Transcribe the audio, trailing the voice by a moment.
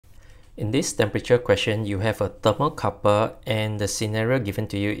In this temperature question, you have a thermocouple and the scenario given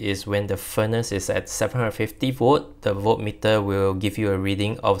to you is when the furnace is at 750 volt, the voltmeter will give you a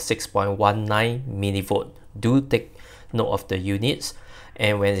reading of 6.19 millivolt. Do take note of the units.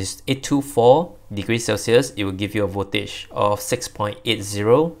 And when it's 824 degrees Celsius, it will give you a voltage of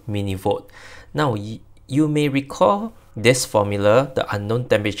 6.80 millivolt. Now, you may recall this formula, the unknown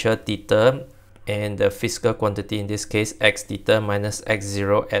temperature theta and the physical quantity, in this case x theta minus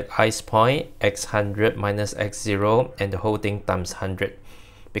x0 at ice point, x100 minus x0, and the whole thing times 100,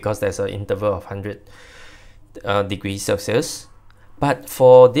 because there's an interval of 100 degrees Celsius. But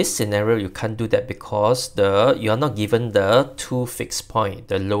for this scenario, you can't do that because you are not given the two fixed point,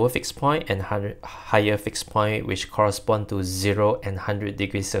 the lower fixed point and higher fixed point, which correspond to 0 and 100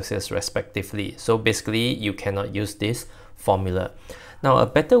 degrees Celsius respectively. So basically, you cannot use this formula. Now, a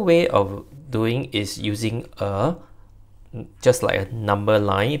better way of doing is using just like a number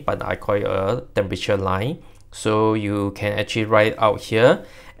line, but I call it a temperature line. So you can actually write out here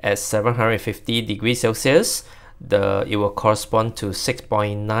at 750 degrees Celsius, it will correspond to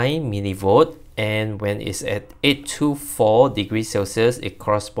 6.9 millivolt, and when it's at 824 degrees Celsius, it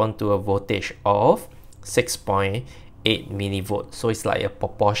corresponds to a voltage of 6.8 millivolt. So it's like a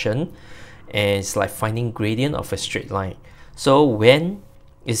proportion, and it's like finding gradient of a straight line. So when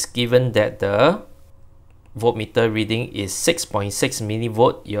it's given that the voltmeter reading is 6.6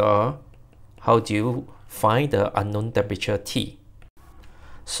 millivolt, how do you find the unknown temperature T?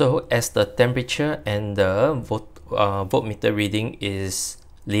 So as the temperature and the voltmeter reading is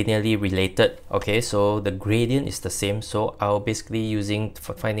linearly related, okay, so the gradient is the same. So I'll basically using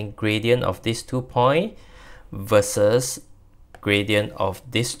for finding gradient of these 2 points versus gradient of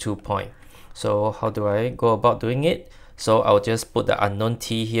these 2 points. So how do I go about doing it? So I'll just put the unknown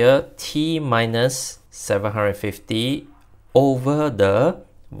T here, T minus 750 over the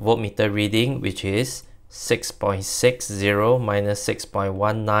voltmeter reading, which is 6.60 minus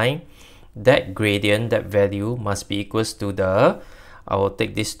 6.19. That gradient, that value must be equals to I will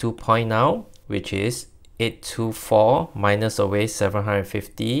take this 2 point now, which is 824 minus away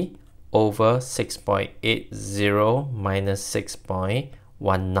 750 over 6.80 minus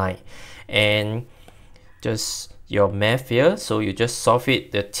 6.19. And just your math here, so you just solve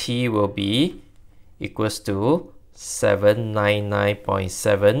it. The T will be equals to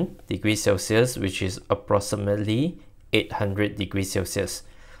 799.7 degrees Celsius, which is approximately 800 degrees Celsius.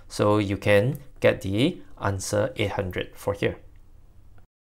 So you can get the answer 800 for here.